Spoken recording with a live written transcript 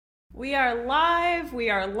We are live. We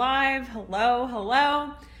are live. Hello,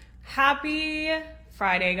 hello. Happy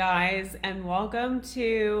Friday, guys, and welcome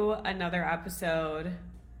to another episode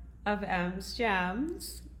of M's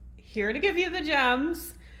Gems. Here to give you the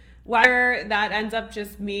gems, whether that ends up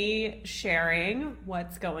just me sharing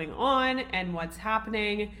what's going on and what's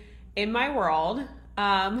happening in my world.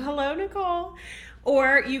 Hello, Nicole.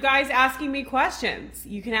 Or you guys asking me questions.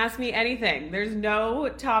 You can ask me anything. There's no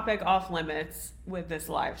topic off limits with this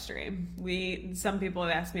live stream. Some people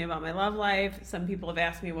have asked me about my love life. Some people have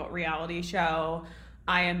asked me what reality show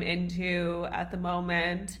I am into at the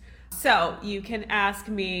moment. So you can ask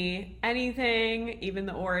me anything, even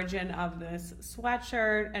the origin of this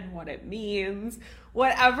sweatshirt and what it means,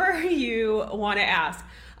 whatever you want to ask.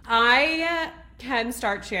 I can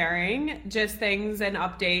start sharing just things and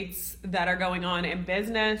updates that are going on in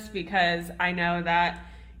business because I know that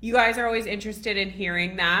you guys are always interested in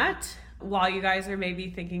hearing that while you guys are maybe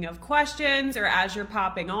thinking of questions or as you're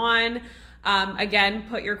popping on. Again,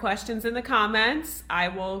 put your questions in the comments. I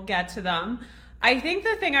will get to them. I think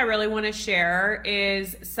the thing I really want to share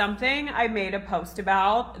is something I made a post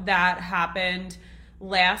about that happened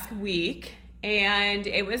last week, and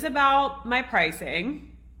it was about my pricing.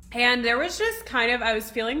 And there was just I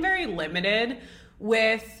was feeling very limited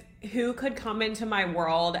with who could come into my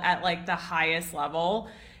world at like the highest level.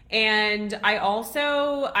 And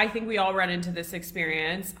I think we all run into this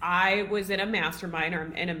experience. I was in a mastermind, or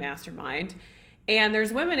I'm in a mastermind, and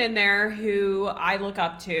there's women in there who I look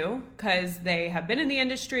up to because they have been in the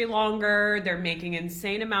industry longer, they're making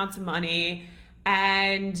insane amounts of money,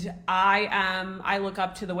 and I look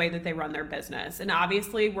up to the way that they run their business. And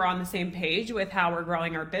obviously we're on the same page with how we're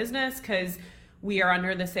growing our business because we are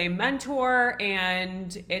under the same mentor,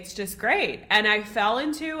 and it's just great. And I fell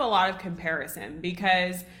into a lot of comparison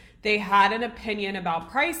because they had an opinion about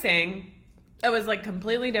pricing that was like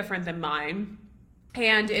completely different than mine.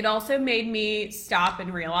 And it also made me stop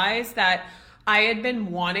and realize that I had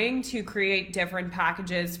been wanting to create different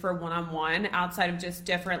packages for one-on-one outside of just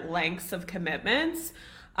different lengths of commitments.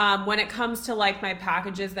 When it comes to like my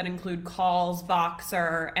packages that include calls,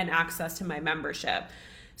 Voxer, and access to my membership.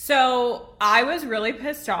 So I was really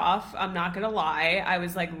pissed off. I'm not going to lie. I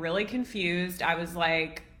was like really confused. I was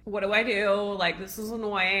like, what do I do? Like, this is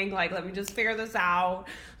annoying. Like, let me just figure this out.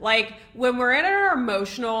 Like, when we're in our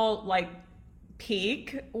emotional, like,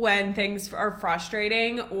 peak, when things are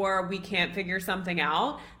frustrating or we can't figure something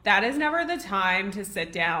out, that is never the time to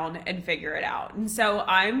sit down and figure it out. And so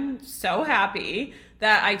I'm so happy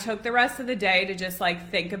that I took the rest of the day to just like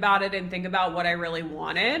think about it and think about what I really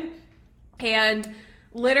wanted. And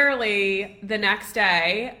literally the next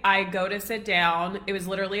day I go to sit down. It was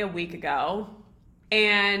literally a week ago.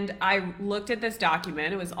 And I looked at this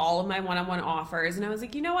document. It was all of my one-on-one offers. And I was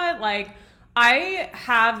like, you know what? Like, I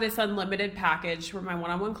have this unlimited package for my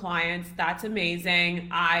one-on-one clients. That's amazing.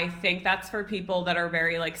 I think that's for people that are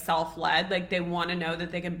very like self-led. Like they want to know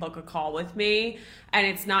that they can book a call with me and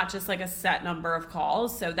it's not just like a set number of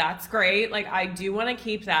calls. So that's great. Like I do want to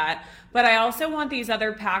keep that. But I also want these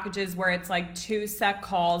other packages where it's like 2 set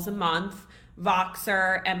calls a month,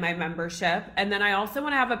 Voxer, and my membership. And then I also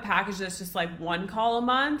want to have a package that's just like 1 call a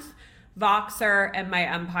month, Voxer, and my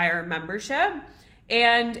Empire membership.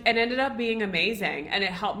 And it ended up being amazing. And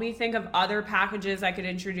it helped me think of other packages I could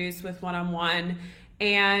introduce with one-on-one.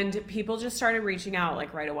 And people just started reaching out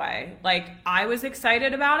like right away. Like I was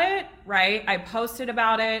excited about it, right? I posted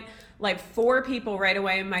about it, like 4 people right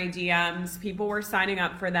away in my DMs. People were signing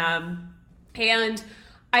up for them. And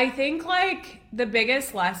I think like the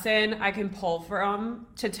biggest lesson I can pull from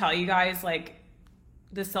to tell you guys like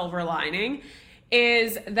the silver lining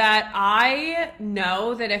is that I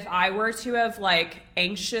know that if I were to have like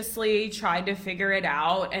anxiously tried to figure it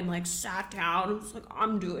out and like sat down and was like,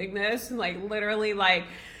 I'm doing this, and like literally like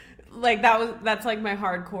that's like my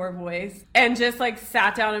hardcore voice, and just like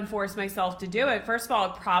sat down and forced myself to do it. First of all,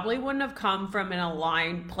 it probably wouldn't have come from an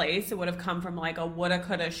aligned place. It would have come from like a woulda,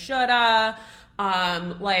 coulda, shoulda,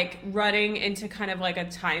 like running into kind of like a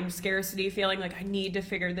time scarcity feeling, like I need to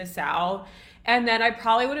figure this out. And then I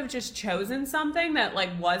probably would have just chosen something that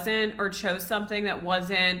like wasn't, or chose something that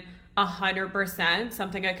wasn't 100%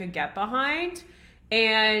 something I could get behind.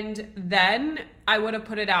 And then I would have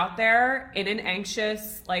put it out there in an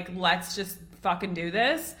anxious, like, let's just fucking do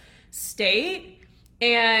this state.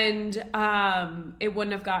 And it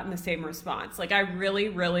wouldn't have gotten the same response. Like, I really,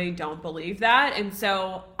 really don't believe that. And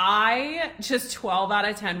so I just 12 out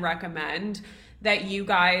of 10 recommend that you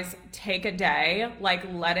guys take a day, like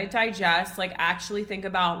let it digest, like actually think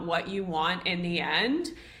about what you want in the end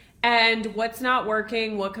and what's not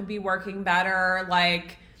working, what could be working better.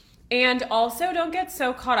 Like And also, don't get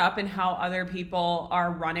so caught up in how other people are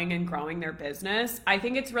running and growing their business. I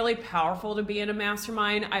think it's really powerful to be in a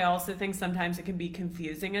mastermind. I also think sometimes it can be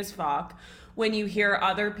confusing as fuck when you hear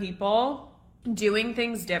other people doing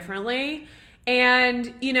things differently.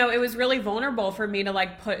 And, you know, it was really vulnerable for me to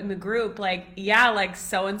like put in the group, like, yeah, like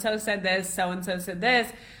so-and-so said this, so-and-so said this.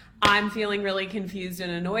 I'm feeling really confused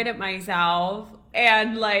and annoyed at myself.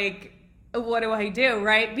 And like, what do I do,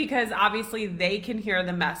 right? Because obviously they can hear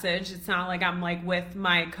the message. It's not like I'm like with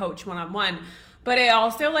my coach one-on-one, but it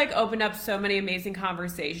also like opened up so many amazing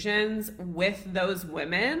conversations with those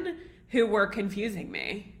women who were confusing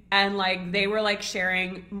me. And like they were like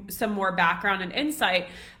sharing some more background and insight.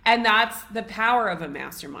 And that's the power of a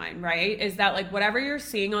mastermind, right? Is that like whatever you're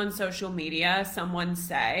seeing on social media, someone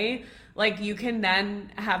say, like you can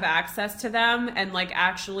then have access to them and like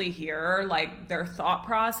actually hear like their thought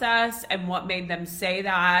process and what made them say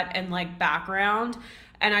that and like background.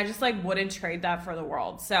 And I just like wouldn't trade that for the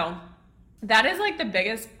world. So that is like the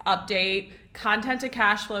biggest update. Content to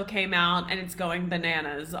Cash Flow came out and it's going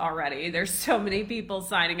bananas already. There's so many people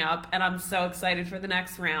signing up and I'm so excited for the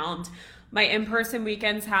next round. My in-person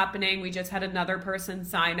weekend's happening. We just had another person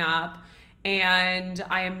sign up and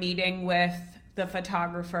I am meeting with the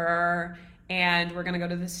photographer and we're going to go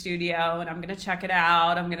to the studio and I'm going to check it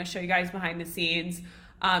out. I'm going to show you guys behind the scenes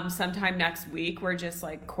sometime next week. We're just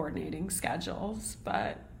like coordinating schedules,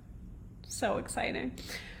 but so exciting.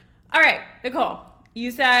 All right, Nicole, you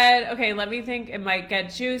said, okay, let me think, it might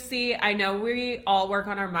get juicy. I know we all work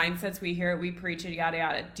on our mindsets. We hear it, we preach it, yada,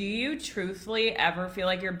 yada. Do you truthfully ever feel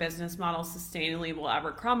like your business model sustainably will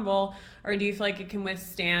ever crumble? Or do you feel like it can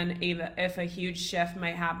withstand if a huge shift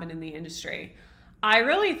might happen in the industry? I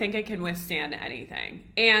really think it can withstand anything.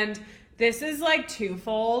 And this is like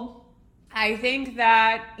twofold. I think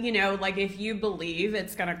that, you know, like if you believe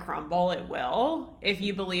it's going to crumble, it will. If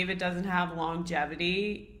you believe it doesn't have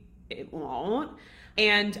longevity, it won't.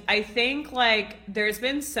 And I think like there's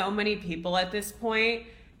been so many people at this point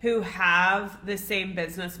who have the same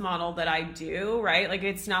business model that I do, right? Like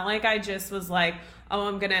it's not like I just was like, oh,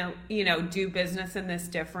 I'm gonna, you know, do business in this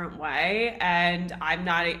different way and I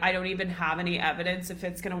don't even have any evidence if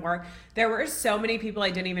it's gonna work. There were so many people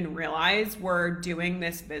I didn't even realize were doing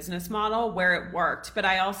this business model where it worked. But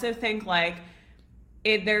I also think like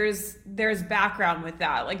there's background with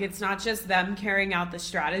that. Like it's not just them carrying out the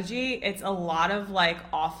strategy, it's a lot of like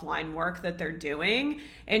offline work that they're doing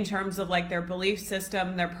in terms of like their belief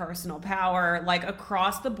system, their personal power, like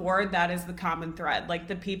across the board. That is the common thread. Like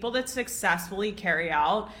the people that successfully carry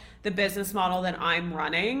out the business model that I'm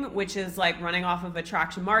running, which is like running off of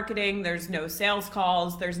attraction marketing, there's no sales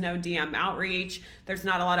calls, there's no DM outreach, there's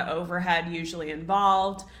not a lot of overhead usually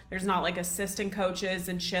involved, there's not like assistant coaches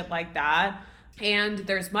and shit like that. And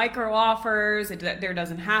there's micro offers. There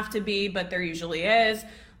doesn't have to be, but there usually is.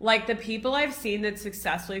 Like the people I've seen that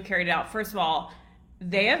successfully carried it out, first of all,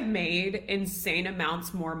 they have made insane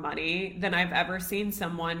amounts more money than I've ever seen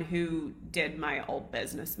someone who did my old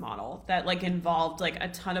business model that like involved like a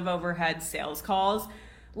ton of overhead sales calls.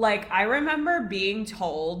 Like I remember being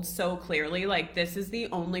told so clearly, like this is the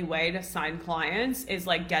only way to sign clients is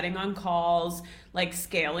like getting on calls, like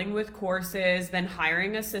scaling with courses, then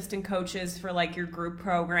hiring assistant coaches for like your group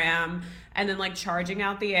program, and then like charging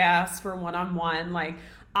out the ass for one-on-one. Like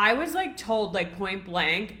I was like told like point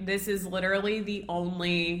blank, this is literally the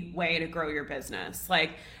only way to grow your business.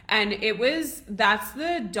 Like, and that's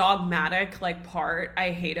the dogmatic like part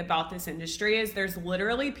I hate about this industry is there's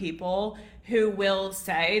literally people who will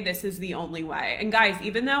say this is the only way. And guys,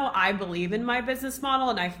 even though I believe in my business model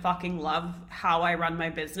and I fucking love how I run my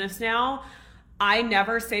business now, I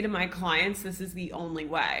never say to my clients, this is the only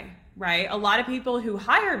way, right? A lot of people who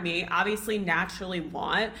hire me obviously naturally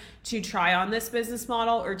want to try on this business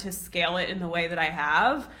model or to scale it in the way that I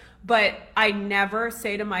have. But I never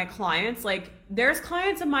say to my clients, like there's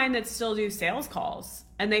clients of mine that still do sales calls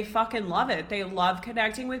and they fucking love it. They love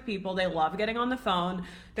connecting with people. They love getting on the phone.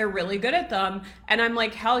 They're really good at them. And I'm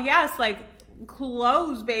like, hell yes, like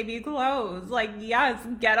close, baby, close. Like, yes,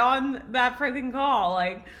 get on that freaking call.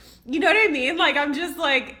 Like, you know what I mean? Like, I'm just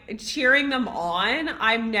like cheering them on.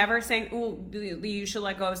 I'm never saying, oh, you should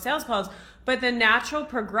let go of sales calls. But the natural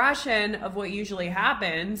progression of what usually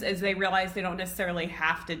happens is they realize they don't necessarily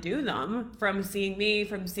have to do them from seeing me,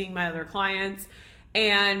 from seeing my other clients.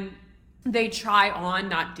 And they try on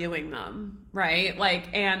not doing them, right? Like,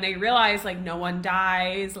 and they realize like no one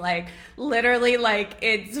dies, like literally like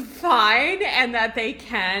it's fine and that they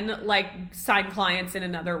can like sign clients in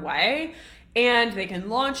another way and they can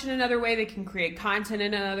launch in another way. They can create content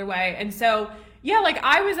in another way. And so, yeah, like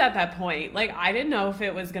I was at that point, like I didn't know if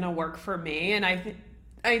it was going to work for me. And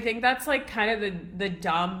I think that's like kind of the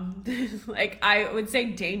dumb, like I would say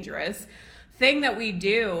dangerous thing that we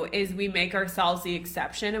do is we make ourselves the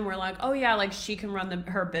exception and we're like, oh yeah, like she can run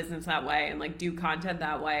her business that way and like do content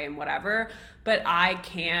that way and whatever, but I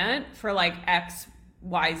can't for like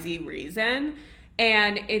XYZ reason.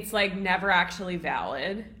 And it's like never actually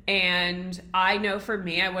valid. And I know for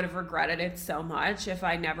me, I would have regretted it so much if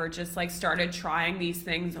I never just like started trying these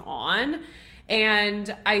things on.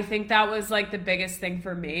 And I think that was like the biggest thing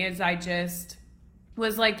for me is I just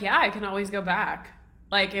was like, yeah, I can always go back.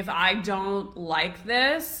 Like if I don't like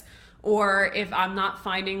this or if I'm not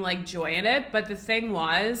finding like joy in it. But the thing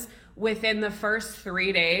was within the first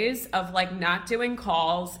 3 days of like not doing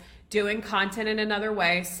calls, doing content in another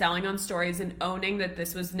way, selling on stories and owning that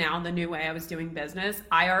this was now the new way I was doing business,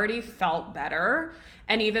 I already felt better.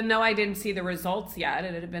 And even though I didn't see the results yet,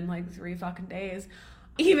 it had been like 3 fucking days,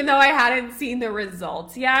 even though I hadn't seen the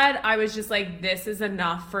results yet, I was just like, this is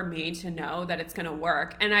enough for me to know that it's going to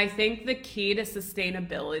work. And I think the key to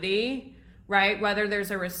sustainability, right, whether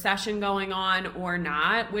there's a recession going on or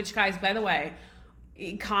not, which guys, by the way,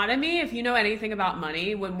 economy, if you know anything about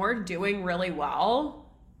money, when we're doing really well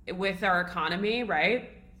with our economy, right,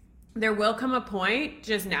 there will come a point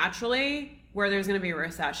just naturally where there's going to be a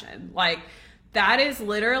recession. Like that is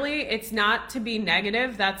literally, it's not to be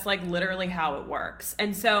negative. That's like literally how it works.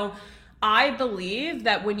 And so I believe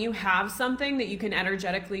that when you have something that you can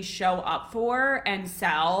energetically show up for and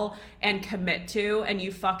sell and commit to and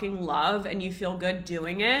you fucking love and you feel good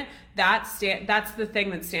doing it, that's the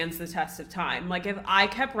thing that stands the test of time. Like if I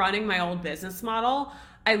kept running my old business model,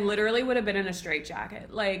 I literally would have been in a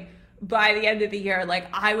straitjacket. Like by the end of the year, like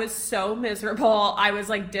I was so miserable. I was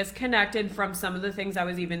like disconnected from some of the things I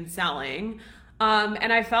was even selling.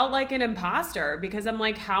 And I felt like an imposter because I'm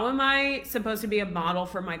like, how am I supposed to be a model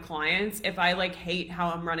for my clients if I like hate how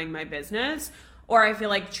I'm running my business or I feel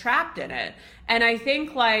like trapped in it? And I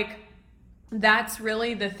think like that's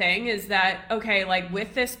really the thing is that, okay, like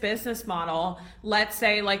with this business model, let's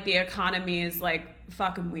say like the economy is like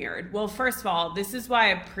fucking weird. Well, first of all, this is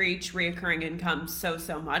why I preach reoccurring income so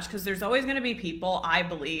much, because there's always going to be people, I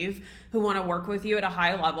believe, who want to work with you at a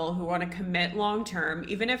high level, who want to commit long term,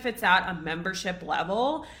 even if it's at a membership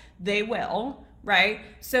level, they will, right?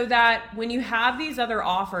 So that when you have these other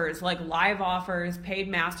offers, like live offers, paid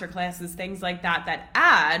masterclasses, things like that, that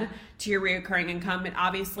add to your reoccurring income, and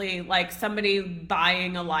obviously like somebody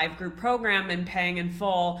buying a live group program and paying in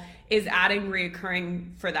full is adding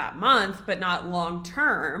reoccurring for that month, but not long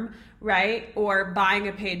term, right? Or buying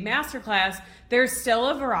a paid masterclass, there's still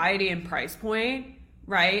a variety in price point,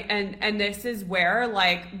 right? And this is where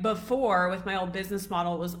like before with my old business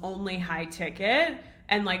model was only high ticket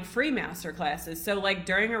and like free masterclasses. So like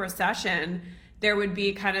during a recession, there would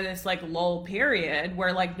be kind of this like lull period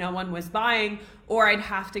where like no one was buying, or I'd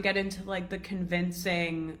have to get into like the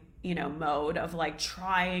convincing, you know, mode of like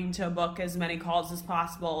trying to book as many calls as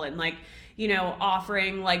possible and like, you know,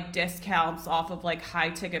 offering like discounts off of like high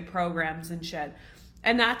ticket programs and shit.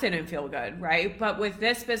 And that didn't feel good, right? But with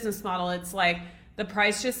this business model, it's like the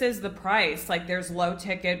price just is the price. Like there's low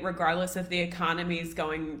ticket regardless if the economy is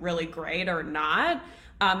going really great or not.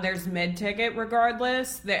 There's mid-ticket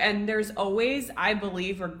regardless. And there's always, I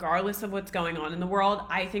believe, regardless of what's going on in the world,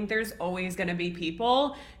 I think there's always going to be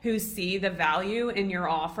people who see the value in your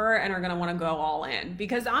offer and are going to want to go all in,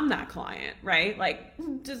 because I'm that client, right? Like,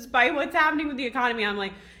 despite what's happening with the economy, I'm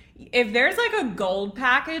like, if there's like a gold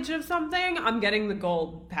package of something, I'm getting the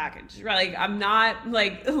gold package, right? Like, I'm not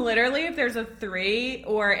like, literally, if there's a 3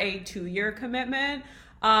 or a 2-year commitment,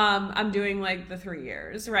 I'm doing like the 3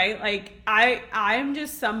 years, right? Like I'm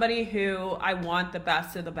just somebody who I want the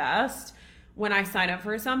best of the best when I sign up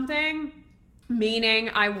for something,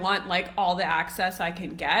 meaning I want like all the access I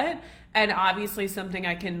can get, and obviously something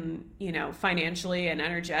I can, you know, financially and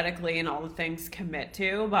energetically and all the things commit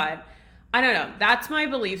to. But I don't know. That's my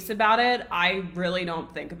beliefs about it. I really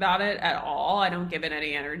don't think about it at all. I don't give it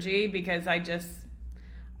any energy because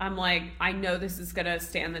I'm like, I know this is going to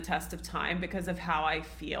stand the test of time because of how I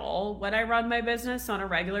feel when I run my business on a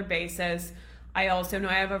regular basis. I also know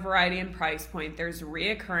I have a variety in price point. There's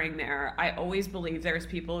reoccurring there. I always believe there's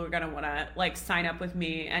people who are going to want to like sign up with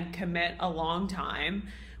me and commit a long time,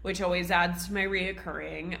 which always adds to my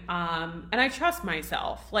reoccurring. And I trust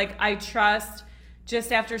myself. Like I trust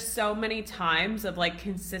just after so many times of like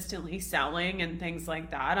consistently selling and things like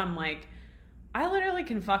that, I'm like, I literally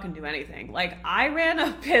can fucking do anything. Like I ran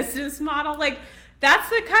a business model. Like that's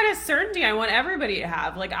the kind of certainty I want everybody to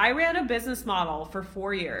have. Like I ran a business model for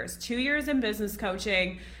 4 years, 2 yeyears in business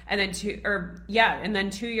coaching, and then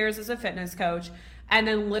 2 years as a fitness coach. and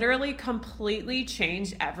then literally completely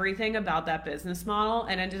changed everything about that business model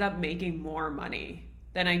and ended up making more money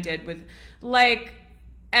than I did with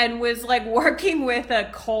and was working with a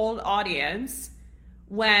cold audience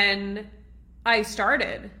when I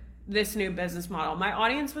started this new business model. My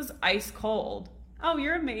audience was ice cold. Oh,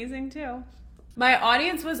 you're amazing too. My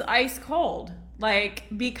audience was ice cold.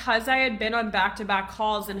 Because I had been on back-to-back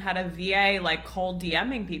calls and had a VA cold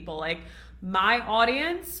DMing people, my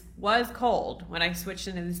audience was cold when I switched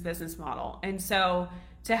into this business model. And so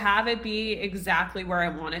to have it be exactly where I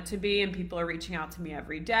want it to be, and people are reaching out to me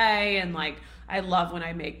every day, and I love when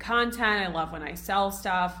I make content, I love when I sell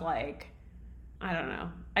stuff, I don't know.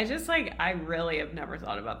 I just I really have never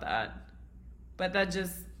thought about that. But I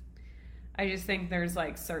just think there's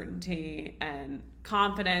certainty and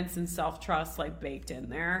confidence and self-trust baked in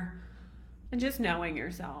there. And just knowing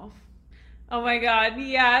yourself. Oh my God,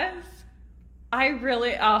 yes.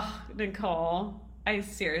 Nicole,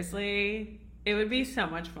 it would be so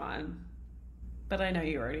much fun. But I know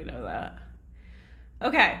you already know that.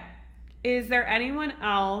 Okay, is there anyone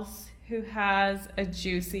else who has a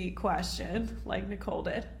juicy question like Nicole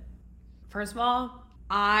did? First of all,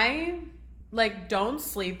 I don't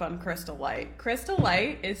sleep on Crystal Light. Crystal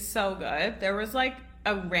Light is so good. There was a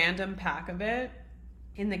random pack of it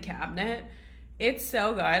in the cabinet. It's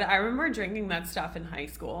so good. I remember drinking that stuff in high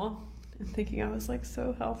school and thinking I was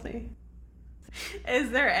so healthy.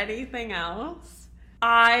 Is there anything else?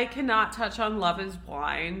 I cannot touch on Love is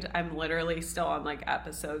Blind. I'm literally still on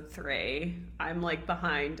episode 3. I'm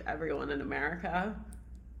behind everyone in America.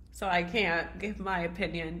 So I can't give my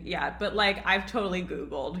opinion yet. But I've totally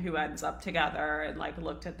Googled who ends up together and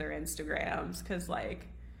looked at their Instagrams because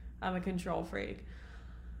I'm a control freak.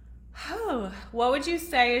 What would you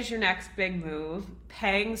say is your next big move?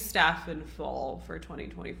 Paying Steph in full for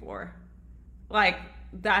 2024.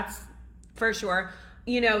 That's for sure.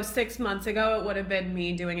 6 months ago, it would have been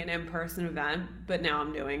me doing an in-person event, but now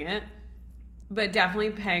I'm doing it. But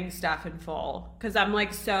definitely paying Steph in full because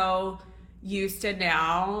I'm so used to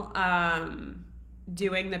now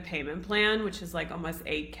doing the payment plan, which is almost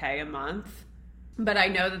 $8,000 a month. But I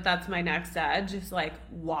know that that's my next edge, just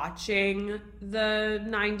watching the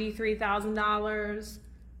 $93,000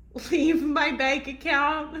 leave my bank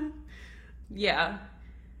account. Yeah.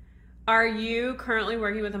 Are you currently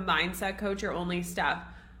working with a mindset coach or only Steph?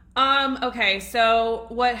 Okay, so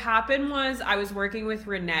what happened was I was working with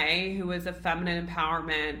Renee, who was a feminine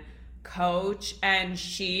empowerment coach, and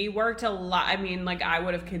she worked a lot. I mean, I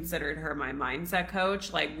would have considered her my mindset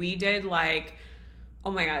coach. We did oh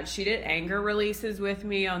my God, she did anger releases with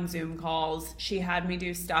me on Zoom calls. She had me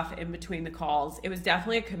do stuff in between the calls. It was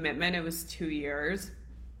definitely a commitment. It was 2 years.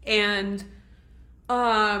 And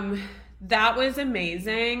that was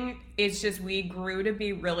amazing. It's just we grew to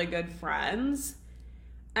be really good friends.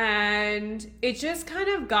 And it just kind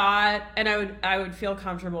of got, and I would feel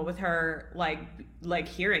comfortable with her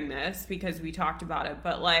hearing this because we talked about it,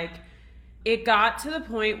 but it got to the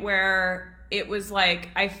point where it was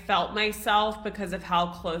I felt myself, because of how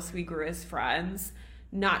close we grew as friends,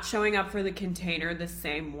 not showing up for the container the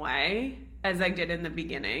same way as I did in the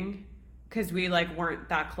beginning because we weren't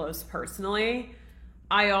that close personally.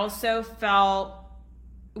 I also felt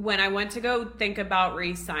when I went to go think about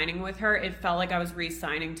re-signing with her, it felt like I was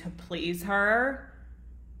re-signing to please her,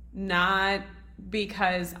 not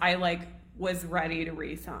because I was ready to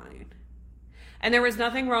re-sign. And there was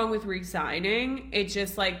nothing wrong with re-signing. It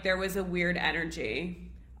just there was a weird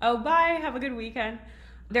energy. Oh, bye. Have a good weekend.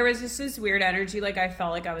 There was just this weird energy. I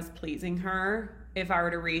felt like I was pleasing her if I were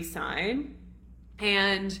to re-sign.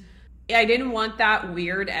 And I didn't want that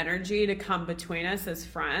weird energy to come between us as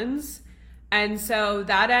friends. And so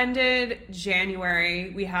that ended January.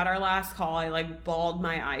 We had our last call. I bawled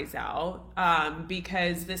my eyes out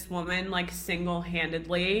because this woman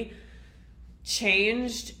single-handedly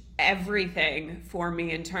changed everything for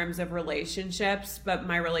me in terms of relationships, but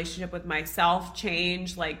my relationship with myself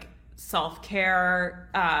changed. Self-care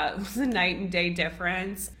was a night and day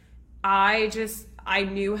difference. I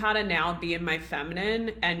knew how to now be in my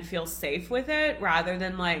feminine and feel safe with it rather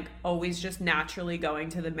than always just naturally going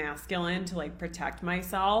to the masculine to protect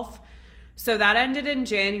myself. So that ended in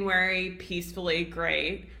January, peacefully,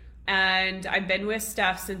 great. And I've been with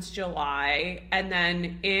Steph since July. And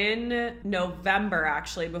then in November,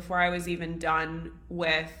 actually, before I was even done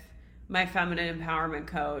with my feminine empowerment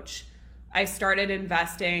coach, I started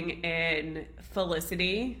investing in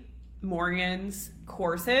Felicity Morgan's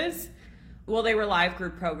courses. Well, they were live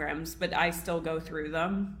group programs, but I still go through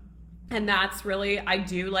them. And that's really, I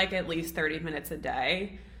do at least 30 minutes a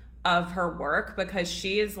day of her work because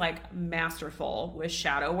she is like masterful with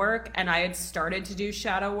shadow work. And I had started to do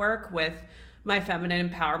shadow work with my feminine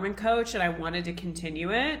empowerment coach and I wanted to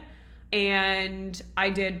continue it. And I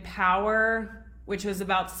did Power, which was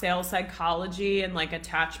about sales psychology and like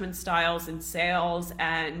attachment styles in sales,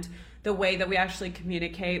 and the way that we actually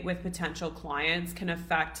communicate with potential clients can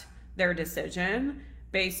affect their decision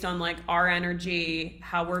based on like our energy,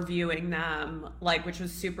 how we're viewing them, like, which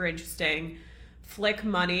was super interesting. Flick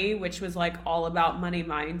Money, which was like all about money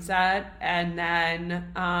mindset, and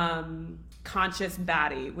then Conscious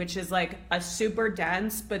Baddie, which is like a super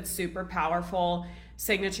dense but super powerful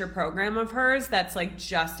signature program of hers that's like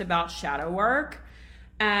just about shadow work.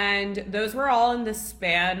 And those were all in the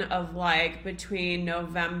span of like between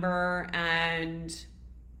November and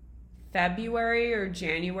February or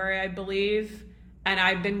January, I believe. And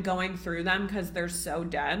I've been going through them because they're so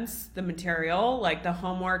dense, the material. Like the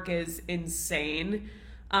homework is insane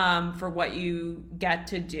for what you get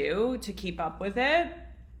to do to keep up with it.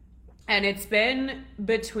 And it's been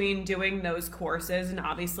between doing those courses and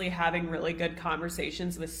obviously having really good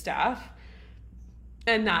conversations with Steph.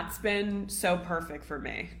 And that's been so perfect for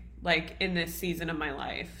me, like in this season of my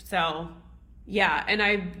life. So yeah, and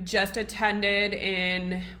I just attended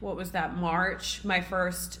in, what was that, March, my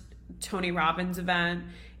first Tony Robbins event.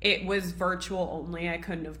 It was virtual only. I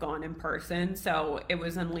couldn't have gone in person. So it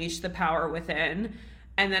was Unleash the Power Within.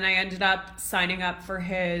 And then I ended up signing up for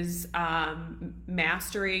his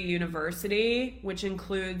Mastery University, which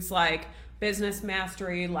includes like business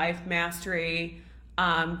mastery, life mastery,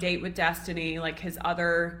 Date with Destiny, like his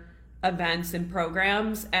other events and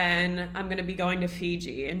programs. And I'm going to be going to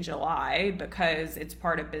Fiji in July because it's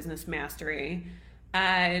part of Business Mastery.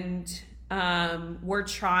 And we're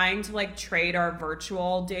trying to like trade our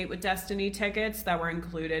virtual Date with Destiny tickets that were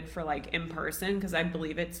included for like in person, because I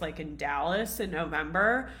believe it's like in Dallas in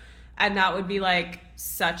November, and that would be like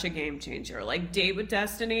such a game changer. Like Date with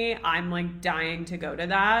Destiny, I'm like dying to go to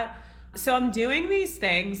that. So I'm doing these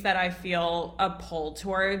things that I feel a pull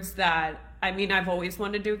towards. That, I mean, I've always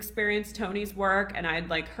wanted to experience Tony's work, and I'd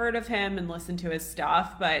like heard of him and listened to his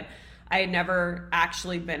stuff, but I had never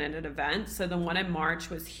actually been at an event. So the one in March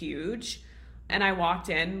was huge. And I walked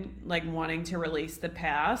in like wanting to release the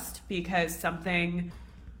past because something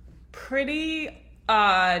pretty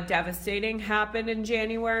devastating happened in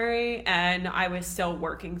January, and I was still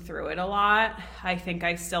working through it a lot. I think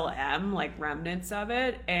I still am, like remnants of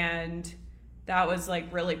it. And that was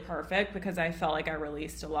like really perfect because I felt like I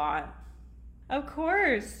released a lot. Of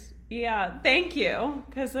course. Yeah. Thank you.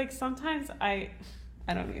 Because like sometimes I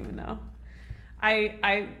don't even know.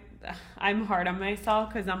 I'm hard on myself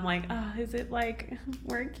because I'm like, oh, is it like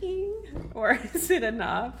working or is it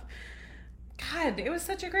enough? God, it was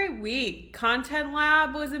such a great week. Content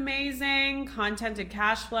Lab was amazing. Content to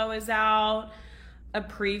Cash Flow is out. A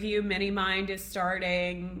preview Mini Mind is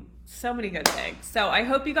starting. So many good things. So I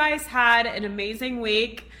hope you guys had an amazing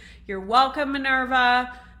week. You're welcome,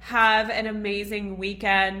 Minerva. Have an amazing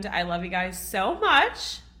weekend. I love you guys so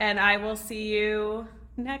much. And I will see you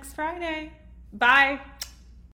next Friday. Bye.